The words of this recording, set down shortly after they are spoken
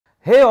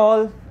Hey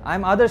all,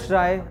 I'm Adarsh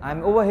Rai.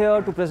 I'm over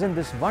here to present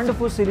this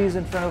wonderful series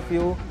in front of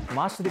you,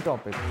 Master the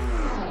Topic.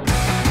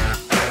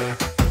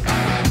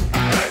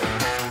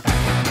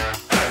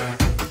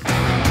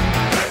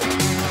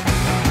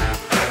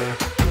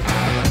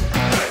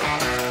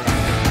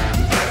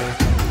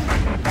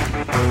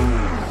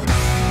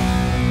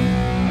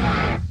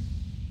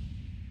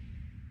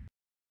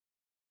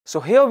 So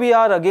here we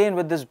are again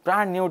with this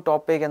brand new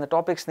topic, and the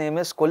topic's name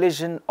is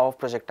collision of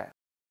projectile.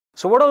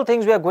 So what all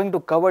things we are going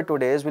to cover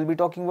today is we'll be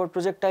talking about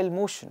projectile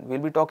motion, we'll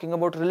be talking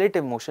about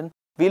relative motion,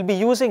 we'll be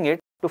using it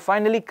to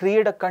finally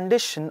create a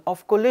condition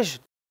of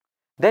collision.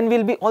 Then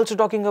we'll be also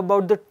talking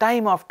about the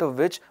time after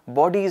which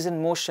bodies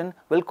in motion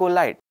will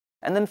collide.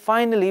 And then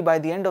finally, by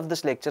the end of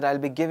this lecture, I'll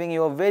be giving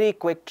you a very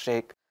quick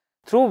trick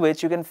through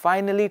which you can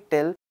finally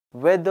tell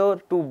whether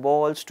two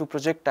balls, two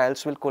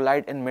projectiles will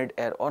collide in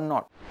mid-air or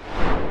not.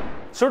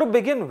 So to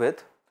begin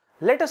with,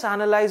 let us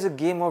analyze a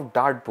game of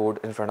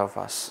dartboard in front of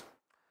us.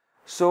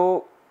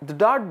 So the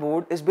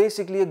dartboard is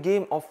basically a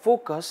game of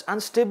focus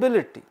and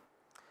stability.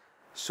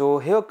 So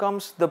here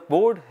comes the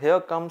board, here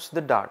comes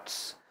the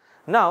darts.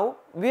 Now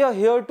we are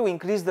here to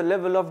increase the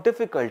level of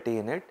difficulty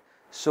in it.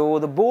 So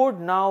the board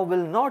now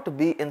will not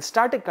be in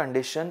static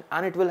condition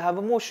and it will have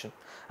a motion.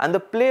 And the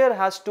player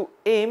has to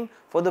aim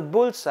for the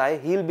bullseye.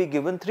 He'll be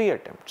given 3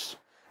 attempts.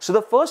 So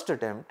the first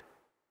attempt,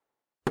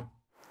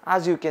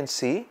 as you can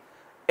see,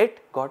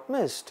 it got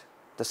missed.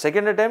 The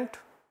second attempt,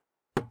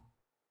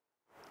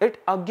 it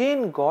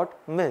again got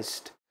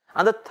missed,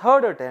 and the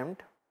third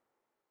attempt,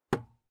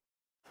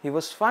 he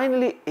was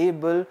finally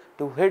able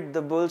to hit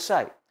the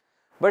bullseye.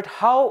 But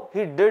how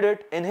he did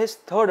it in his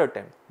third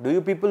attempt, do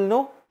you people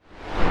know?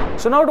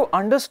 So now to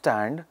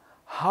understand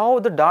how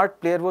the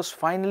dart player was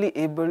finally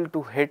able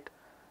to hit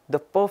the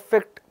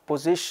perfect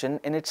position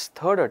in its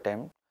third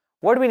attempt,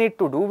 what we need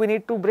to do, we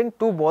need to bring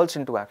 2 balls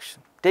into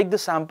action. Take the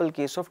sample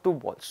case of 2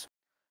 balls.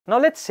 Now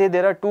let's say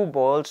there are 2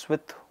 balls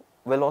with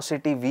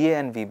velocity VA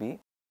and VB,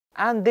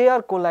 and they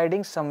are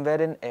colliding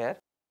somewhere in air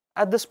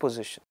at this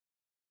position.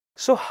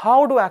 So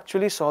how to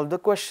actually solve the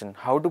question?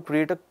 How to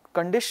create a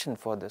condition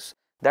for this?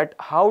 That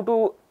how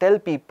to tell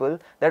people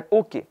that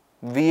okay,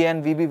 VA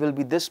and VB will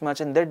be this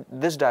much in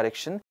this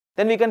direction,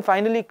 then we can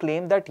finally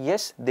claim that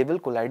yes, they will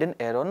collide in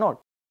air or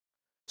not.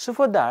 So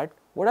for that,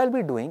 what I'll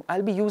be doing,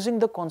 I'll be using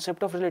the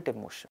concept of relative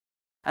motion.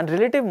 And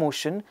relative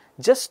motion,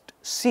 just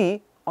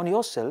see on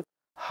yourself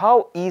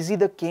how easy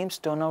the games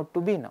turn out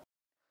to be now.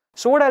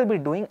 So what I'll be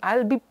doing,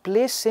 I'll be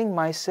placing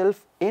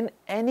myself in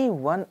any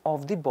one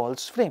of the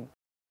ball's frame.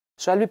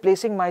 So I'll be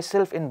placing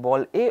myself in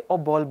ball A or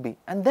ball B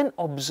and then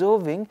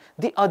observing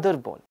the other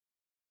ball.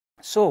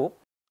 So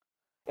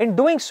in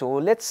doing so,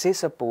 let's say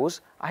suppose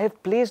I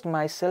have placed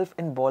myself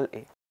in ball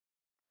A.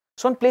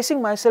 So on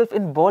placing myself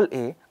in ball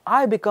A,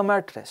 I become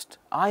at rest.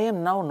 I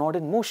am now not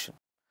in motion.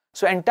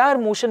 So entire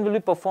motion will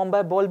be performed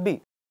by ball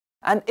B.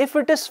 And if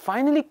it is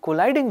finally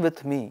colliding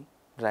with me,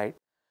 right,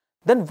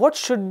 then what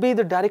should be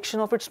the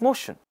direction of its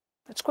motion?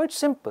 It's quite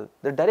simple.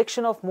 The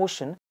direction of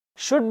motion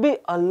should be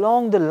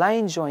along the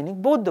line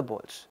joining both the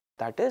balls.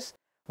 That is,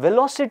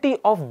 velocity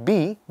of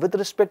B with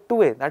respect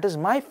to A, that is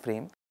my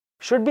frame,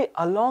 should be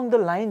along the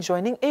line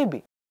joining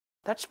AB.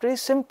 That's pretty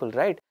simple,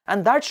 right?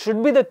 And that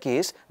should be the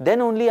case.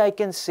 Then only I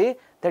can say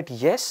that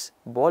yes,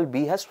 ball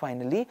B has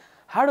finally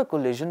had a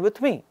collision with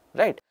me,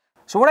 right?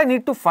 So what I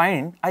need to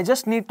find, I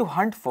just need to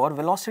hunt for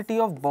velocity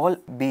of ball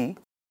B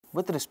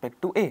with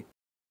respect to A.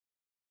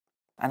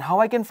 And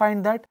how I can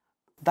find that?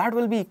 That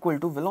will be equal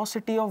to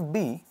velocity of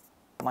B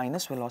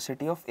minus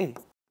velocity of A.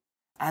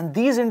 And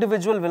these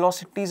individual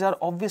velocities are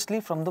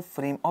obviously from the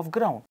frame of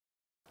ground,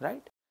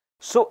 right?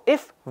 So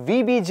if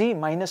VBG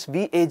minus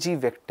VAG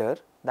vector,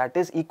 that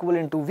is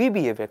equivalent to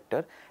VBA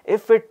vector,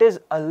 if it is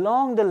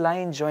along the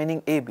line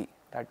joining AB,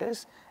 that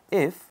is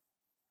if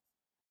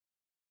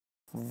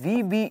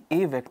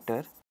VBA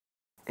vector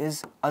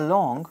is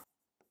along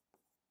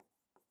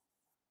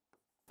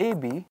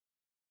AB,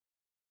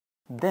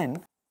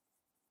 then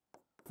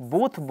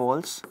both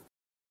balls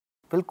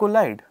will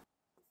collide,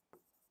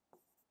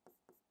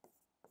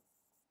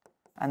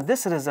 and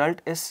this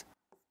result is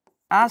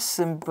as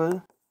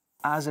simple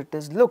as it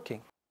is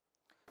looking.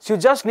 So you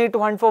just need to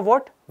hunt for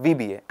what?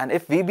 VBA, and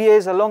if VBA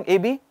is along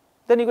AB,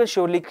 then you can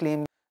surely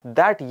claim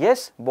that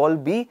yes, ball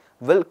B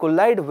will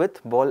collide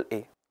with ball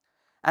A.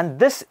 And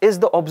this is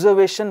the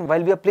observation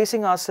while we are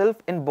placing ourselves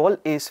in ball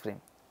A's frame.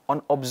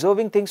 On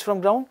observing things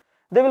from ground,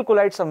 they will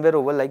collide somewhere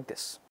over like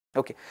this.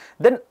 Okay,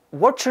 then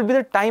what should be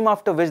the time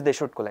after which they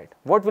should collide?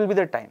 What will be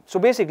the time? So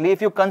basically, if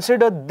you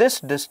consider this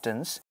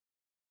distance,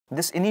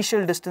 this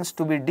initial distance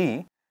to be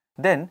d,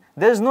 then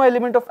there is no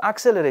element of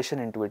acceleration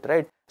into it,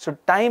 right? So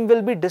time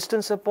will be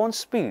distance upon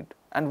speed.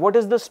 And what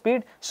is the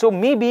speed? So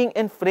me being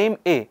in frame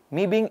A,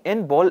 me being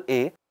in ball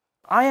A,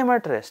 I am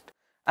at rest.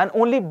 And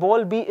only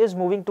ball B is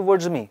moving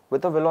towards me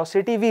with a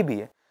velocity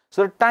VBA.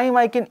 So the time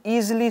I can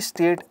easily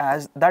state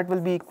as that will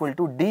be equal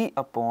to d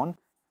upon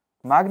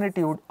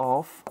magnitude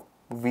of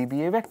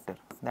VBA vector,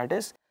 that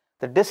is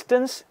the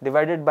distance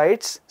divided by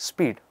its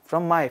speed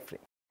from my frame.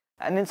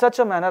 And in such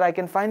a manner, I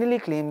can finally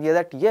claim here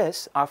that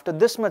yes, after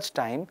this much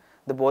time,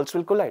 the balls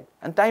will collide.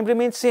 And time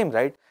remains same,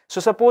 right? So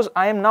suppose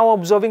I am now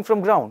observing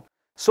from ground.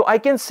 So I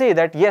can say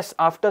that yes,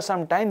 after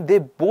some time,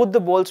 both the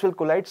balls will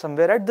collide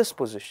somewhere at this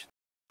position.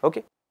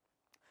 Okay.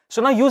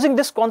 So now using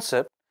this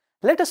concept,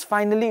 let us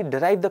finally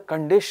derive the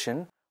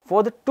condition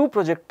for the two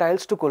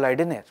projectiles to collide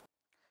in air.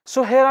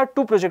 So here are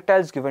two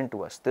projectiles given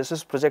to us. This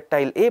is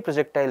projectile A,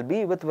 projectile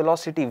B with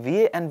velocity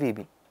VA and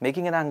VB,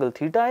 making an angle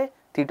theta A,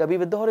 theta B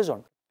with the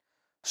horizontal.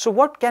 So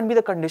what can be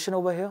the condition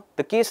over here?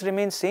 The case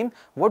remains same.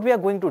 What we are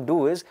going to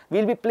do is, we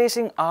will be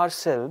placing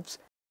ourselves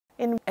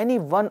in any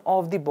one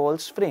of the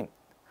ball's frame.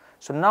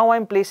 So now I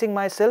am placing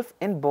myself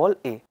in ball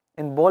A.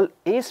 In ball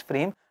A's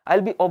frame, I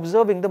will be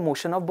observing the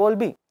motion of ball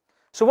B.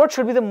 So what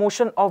should be the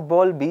motion of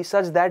ball B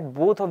such that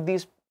both of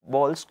these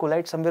balls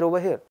collide somewhere over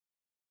here?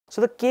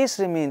 So the case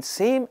remains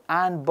same,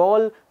 and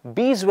ball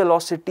B's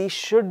velocity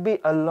should be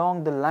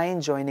along the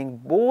line joining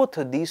both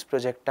these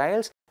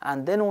projectiles,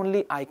 and then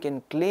only I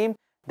can claim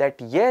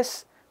that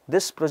yes,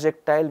 this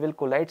projectile will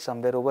collide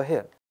somewhere over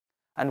here.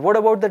 And what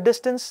about the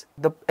distance?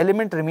 The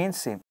element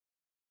remains same.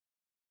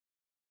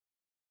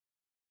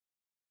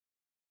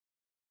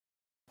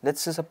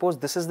 Let's say suppose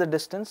this is the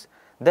distance,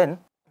 then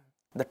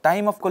the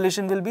time of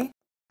collision will be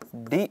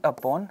d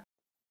upon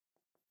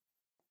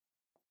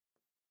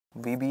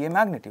VBA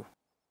magnitude.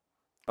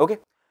 Okay.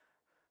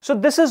 So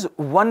this is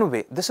one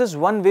way. This is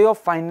one way of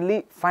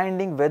finally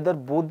finding whether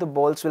both the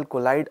balls will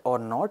collide or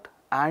not,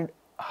 and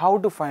how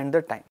to find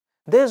the time.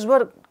 There's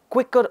one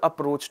quicker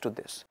approach to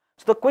this.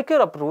 So the quicker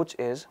approach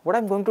is, what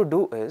I'm going to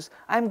do is,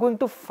 I'm going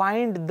to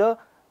find the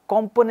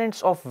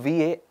components of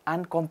VA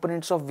and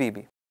components of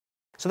VB.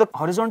 So the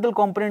horizontal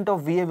component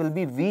of VA will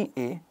be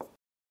VA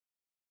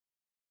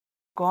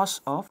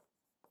cos of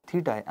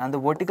theta, and the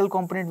vertical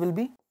component will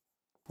be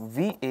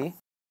VA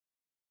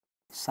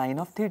sin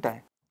of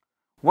theta.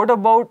 What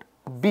about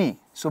B?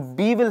 So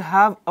B will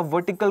have a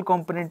vertical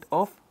component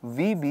of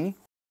VB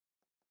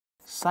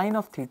sin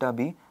of theta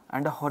B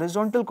and a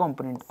horizontal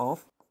component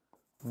of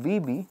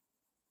VB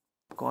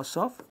cos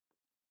of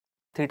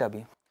theta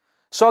B.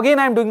 So again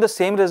I am doing the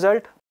same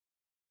result.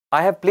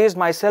 I have placed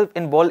myself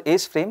in ball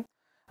A's frame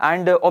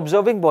and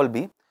observing ball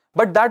B,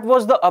 but that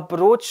was the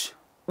approach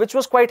which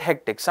was quite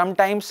hectic.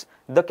 Sometimes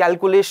the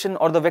calculation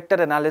or the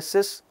vector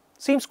analysis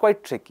seems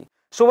quite tricky.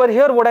 So over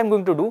here what I am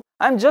going to do,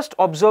 I am just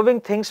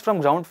observing things from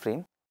ground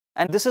frame,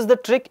 and this is the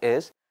trick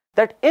is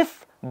that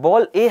if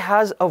ball A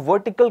has a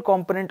vertical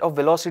component of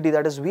velocity,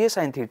 that is VA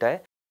sin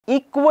theta,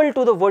 equal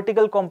to the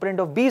vertical component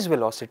of B's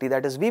velocity,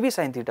 that is VB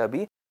sin theta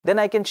B, then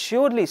I can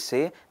surely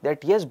say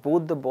that yes,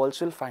 both the balls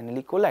will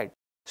finally collide.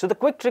 So the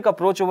quick trick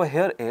approach over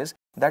here is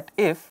that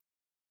if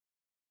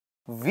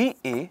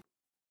VA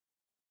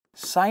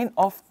sin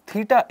of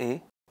theta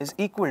A is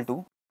equal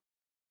to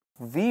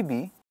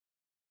VB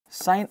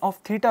sin of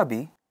theta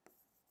B,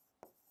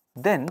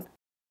 then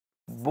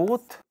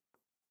both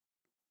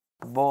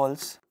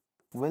balls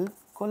will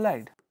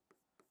collide.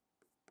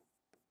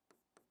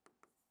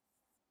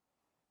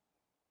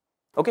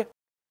 Okay,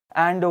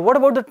 and what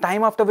about the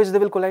time after which they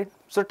will collide?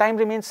 So time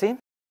remains same.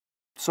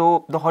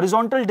 So the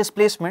horizontal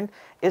displacement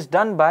is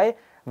done by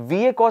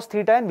VA cos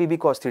theta and VB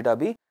cos theta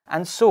B,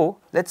 and so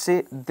let's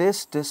say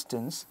this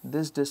distance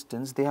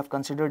they have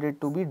considered it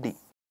to be d.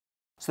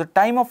 So the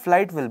time of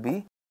flight will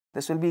be,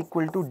 this will be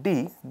equal to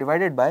d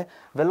divided by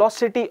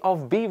velocity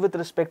of B with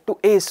respect to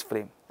A's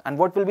frame. And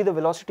what will be the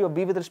velocity of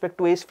B with respect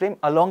to A's frame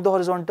along the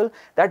horizontal?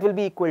 That will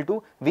be equal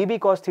to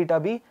VB cos theta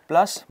B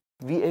plus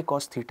VA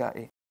cos theta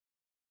A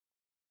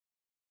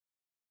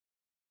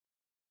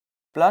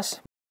plus.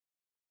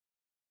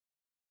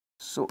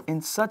 So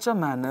in such a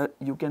manner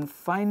you can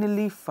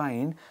finally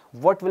find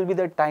what will be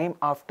the time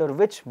after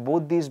which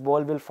both these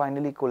balls will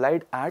finally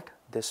collide at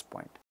this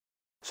point.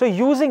 So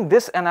using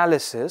this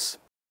analysis,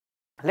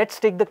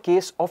 let's take the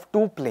case of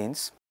two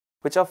planes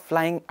which are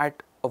flying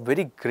at a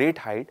very great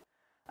height,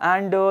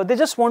 and they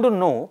just want to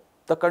know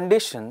the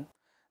condition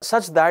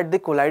such that they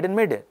collide in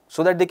midair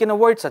so that they can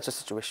avoid such a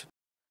situation.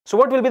 So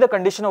what will be the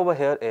condition over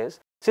here is,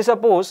 say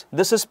suppose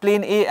this is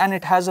plane A and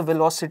it has a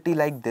velocity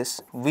like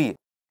this V,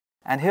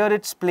 and here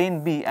it's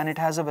plane B and it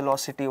has a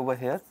velocity over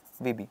here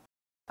VB,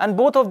 and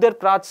both of their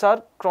paths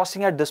are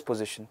crossing at this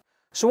position.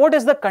 So what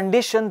is the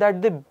condition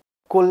that they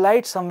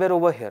collide somewhere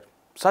over here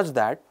such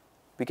that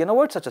we can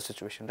avoid such a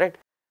situation, right?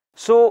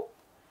 So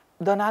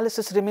the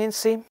analysis remains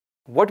same.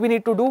 What we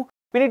need to do,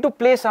 we need to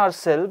place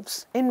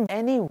ourselves in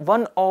any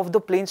one of the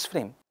plane's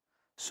frame.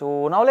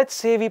 So now let's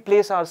say we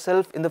place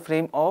ourselves in the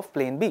frame of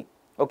plane B.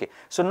 Okay,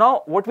 so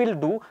now what we'll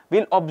do,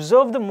 we'll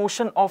observe the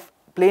motion of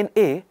plane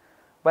A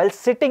while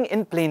sitting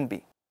in plane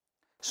B.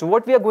 So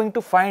what we are going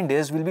to find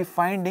is, we'll be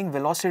finding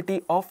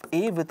velocity of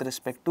A with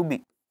respect to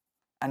B.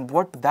 And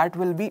what that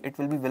will be, it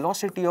will be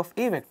velocity of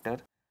A vector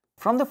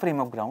from the frame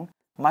of ground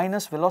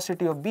minus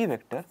velocity of B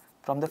vector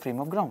from the frame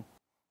of ground.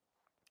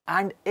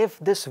 And if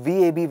this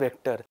VAB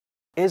vector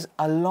is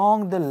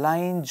along the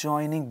line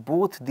joining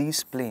both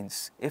these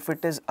planes, if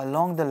it is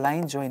along the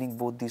line joining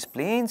both these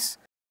planes,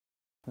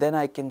 then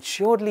I can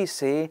surely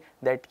say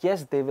that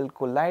yes, they will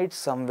collide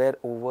somewhere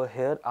over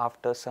here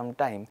after some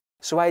time.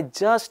 So I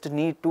just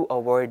need to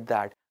avoid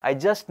that. I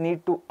just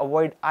need to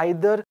avoid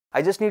either,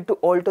 I just need to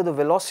alter the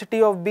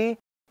velocity of B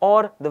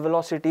or the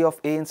velocity of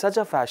A in such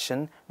a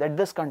fashion that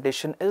this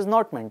condition is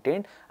not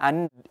maintained,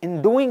 and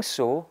in doing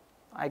so,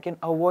 I can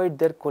avoid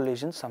their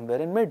collision somewhere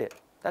in midair.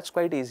 That's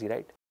quite easy,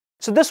 right?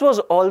 So this was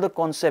all the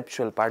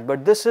conceptual part,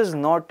 but this is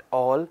not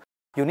all.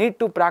 You need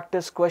to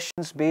practice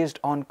questions based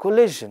on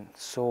collision.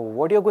 So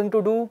what you're going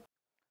to do,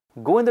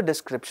 go in the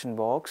description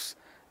box,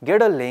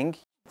 get a link.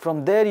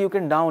 From there you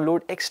can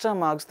download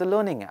Extramarks, the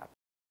learning app,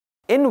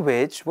 in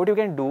which what you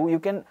can do, you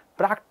can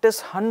practice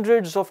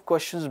hundreds of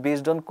questions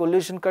based on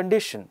collision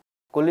condition,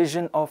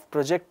 collision of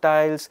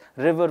projectiles,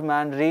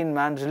 riverman,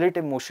 rainman,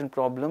 relative motion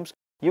problems.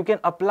 You can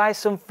apply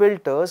some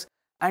filters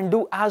and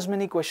do as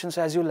many questions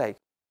as you like.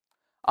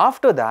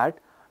 After that,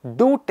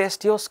 do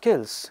test your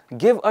skills.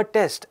 Give a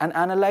test and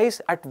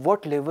analyze at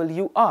what level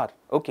you are.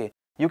 Okay,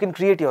 you can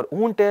create your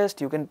own test,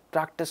 you can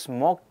practice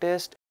mock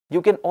test,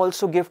 you can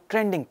also give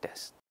trending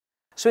tests.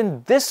 So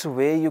in this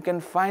way, you can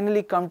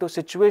finally come to a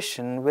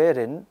situation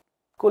wherein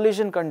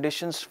collision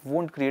conditions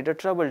won't create a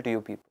trouble to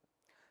you people.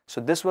 So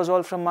this was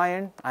all from my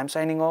end. I'm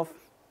signing off.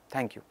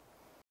 Thank you.